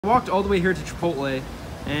I walked all the way here to Chipotle,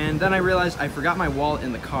 and then I realized I forgot my wallet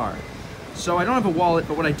in the car. So I don't have a wallet,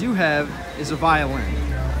 but what I do have is a violin.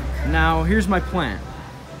 Now, here's my plan.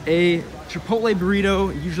 A Chipotle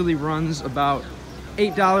burrito usually runs about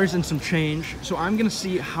 $8 and some change, so I'm gonna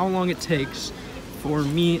see how long it takes for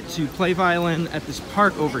me to play violin at this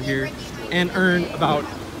park over here and earn about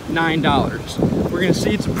 $9. We're gonna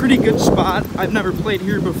see. It's a pretty good spot. I've never played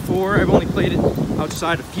here before. I've only played it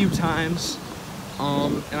outside a few times.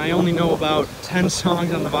 And I only know about 10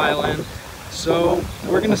 songs on the violin. So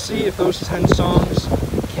we're gonna see if those 10 songs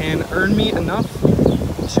can earn me enough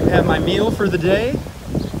to have my meal for the day.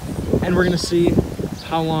 And we're gonna see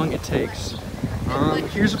how long it takes.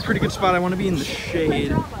 Here's a pretty good spot. I wanna be in the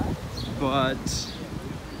shade, but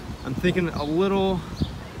I'm thinking a little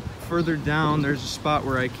further down, there's a spot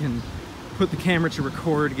where I can put the camera to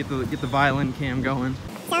record, get the violin cam going.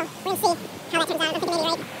 So we're gonna see how that turns out. I'm thinking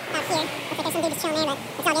maybe right out here. Looks like there's some dude just chilling there, but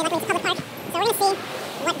it's all good. Luckily it's a public park. So we're gonna see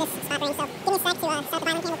what this spot brings. So give me a sec to start the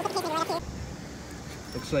violin cam. We'll put the case maybe right up here.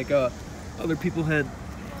 Looks like other people had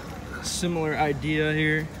a similar idea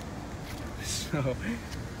here, so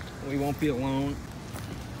we won't be alone.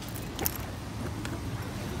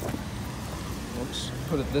 Let's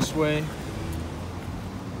put it this way,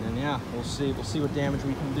 and yeah, we'll see what damage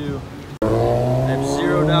we can do. I have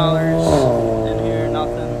 $0 in here,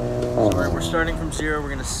 nothing. So we're starting from zero. We're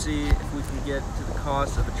gonna see if we can get to the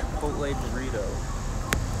cost of a Chipotle burrito.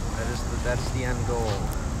 That's the end goal.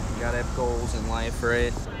 You gotta have goals in life,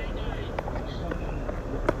 right?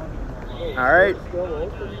 All right,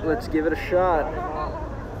 let's give it a shot.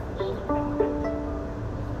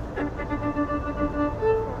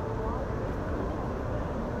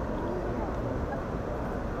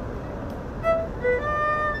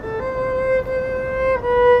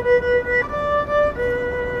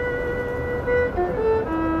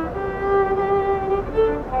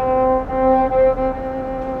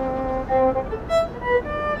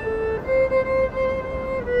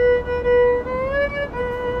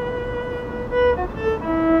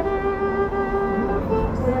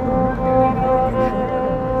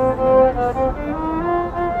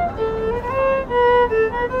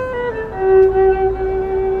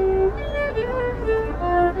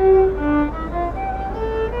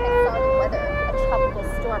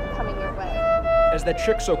 As that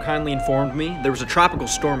chick so kindly informed me, there was a tropical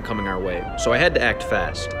storm coming our way, so I had to act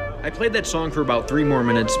fast. I played that song for about 3 more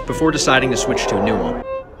minutes before deciding to switch to a new one.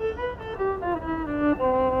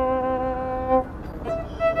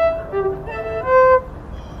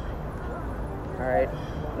 Alright,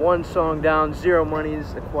 1 song down, 0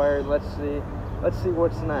 monies acquired. Let's see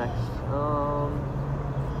what's next.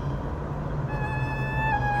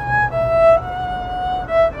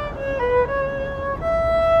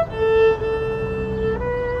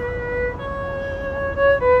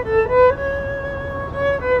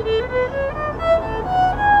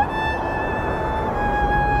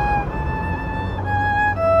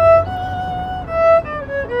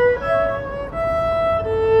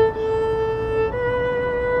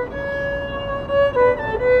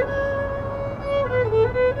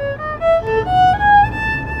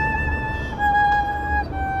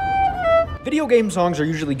 Video game songs are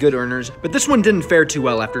usually good earners, but this one didn't fare too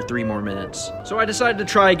well after 3 more minutes. So I decided to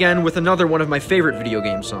try again with another one of my favorite video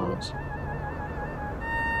game songs.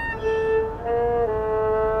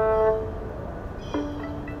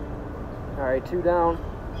 Alright, 2 down.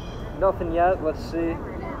 Nothing yet. Let's see.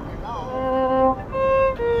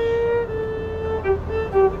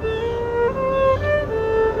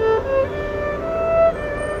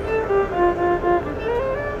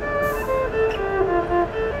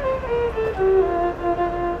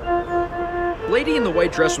 Lady in the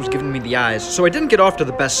white dress was giving me the eyes, so I didn't get off to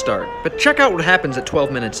the best start. But check out what happens at 12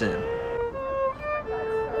 minutes in.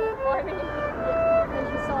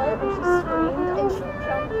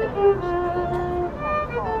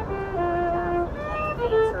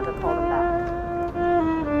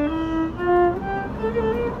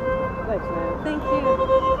 Thanks, man. Thank you.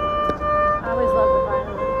 I always love the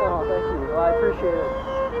violin. Oh, thank you. Well, I appreciate it.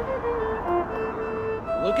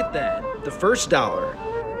 Look at that, the first $1.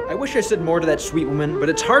 I wish I said more to that sweet woman, but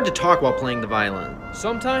it's hard to talk while playing the violin.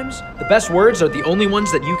 Sometimes, the best words are the only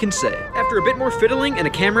ones that you can say. After a bit more fiddling and a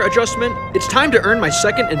camera adjustment, it's time to earn my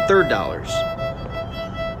second and third $.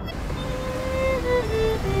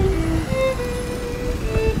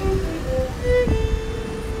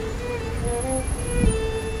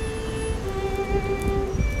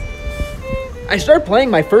 I start playing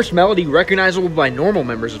my first melody recognizable by normal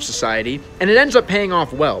members of society, and it ends up paying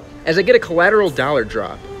off well, as I get a collateral dollar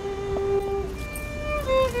drop.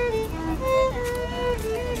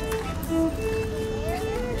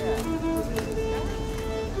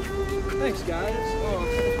 Thanks, guys. Oh,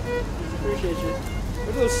 appreciate you. Look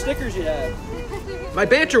at those stickers you have. My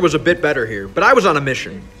banter was a bit better here, but I was on a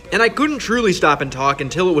mission, and I couldn't truly stop and talk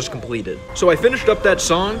until it was completed. So I finished up that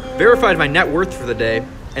song, verified my net worth for the day,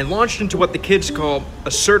 and launched into what the kids call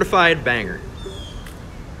a certified banger.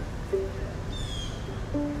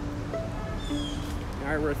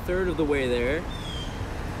 Alright, we're a third of the way there.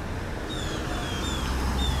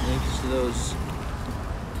 Thanks to those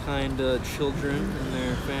kind children and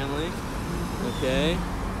their family. Okay.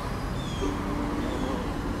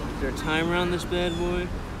 Is there a timer on this bad boy?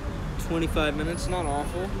 25 minutes, not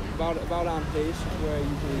awful. About on pace where I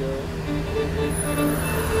usually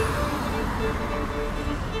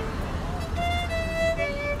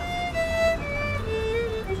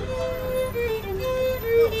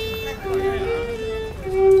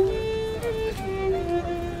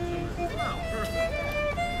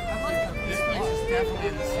This place is definitely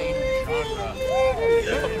in the same genre.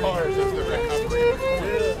 The bars of the recovery.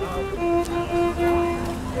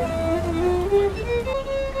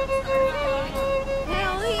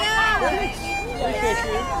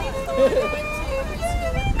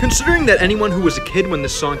 Considering that anyone who was a kid when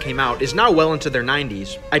this song came out is now well into their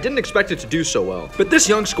 90s, I didn't expect it to do so well. But this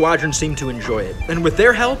young squadron seemed to enjoy it, and with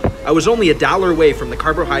their help, I was only $1 away from the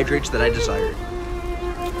carbohydrates that I desired.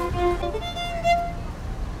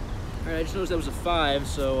 Alright, I just noticed that was a 5,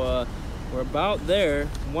 so we're about there.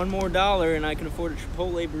 One more $1 and I can afford a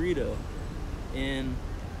Chipotle burrito in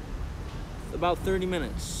about 30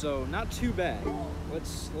 minutes, so not too bad.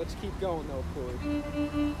 Let's keep going though, of course.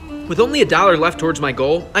 With only $1 left towards my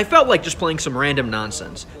goal, I felt like just playing some random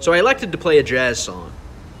nonsense, so I elected to play a jazz song.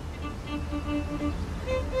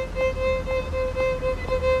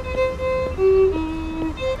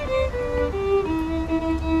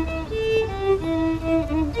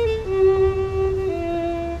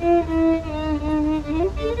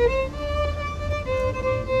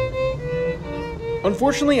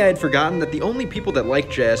 Unfortunately, I had forgotten that the only people that like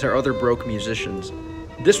jazz are other broke musicians.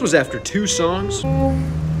 This was after 2 songs,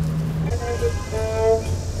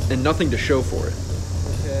 and nothing to show for it.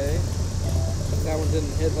 Okay. That one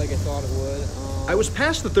didn't hit like I thought it would. I was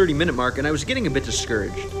past the 30-minute mark, and I was getting a bit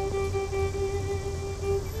discouraged.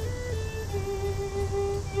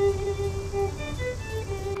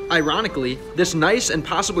 Ironically, this nice and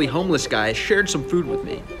possibly homeless guy shared some food with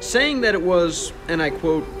me, saying that it was, and I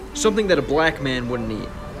quote, something that a black man wouldn't eat.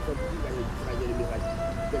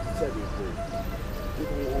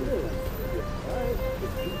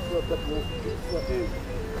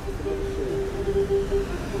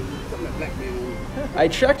 I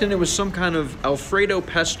checked and it was some kind of Alfredo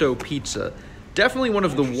pesto pizza. Definitely one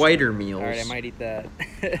of the whiter meals. Alright, I might eat that.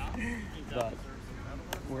 But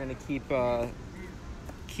we're gonna keep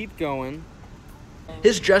going.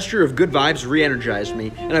 His gesture of good vibes re-energized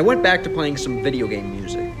me, and I went back to playing some video game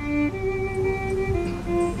music.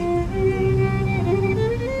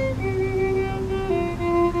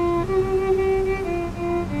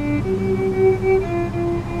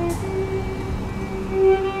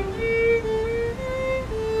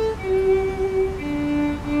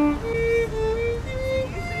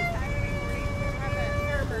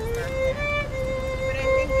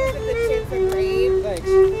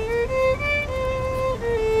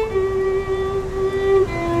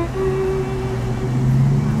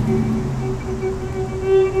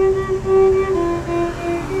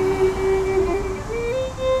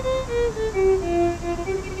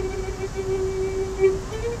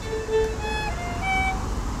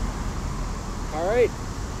 Alright,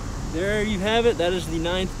 there you have it. That is the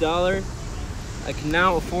 $9th. I can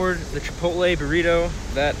now afford the Chipotle burrito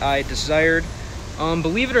that I desired.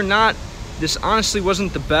 Believe it or not, this honestly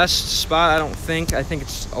wasn't the best spot, I don't think. I think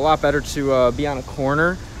it's a lot better to be on a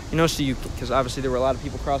corner, you know, so because obviously there were a lot of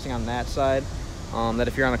people crossing on that side, that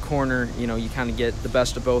if you're on a corner, you know, you kind of get the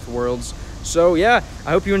best of both worlds. So yeah,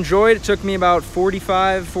 I hope you enjoyed. It took me about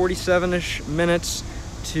 47-ish minutes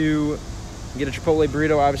to get a Chipotle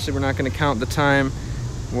burrito. Obviously, we're not going to count the time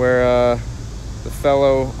where the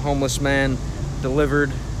fellow homeless man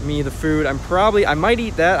delivered me the food. I might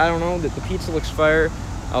eat that. I don't know. The pizza looks fire.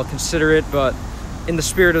 I'll consider it, but in the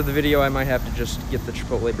spirit of the video, I might have to just get the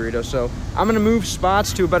Chipotle burrito. So I'm going to move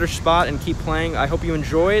spots to a better spot and keep playing. I hope you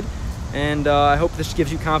enjoyed, and I hope this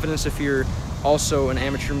gives you confidence if you're also an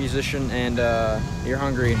amateur musician and you're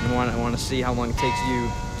hungry and want to see how long it takes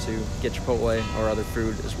you to get Chipotle or other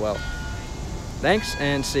food as well. Thanks,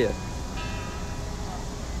 and see ya.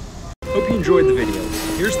 Hope you enjoyed the video.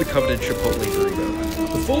 Here's the coveted Chipotle burrito.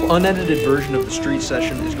 The full unedited version of the street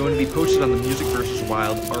session is going to be posted on the Music vs.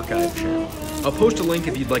 Wild archive channel. I'll post a link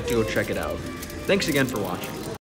if you'd like to go check it out. Thanks again for watching.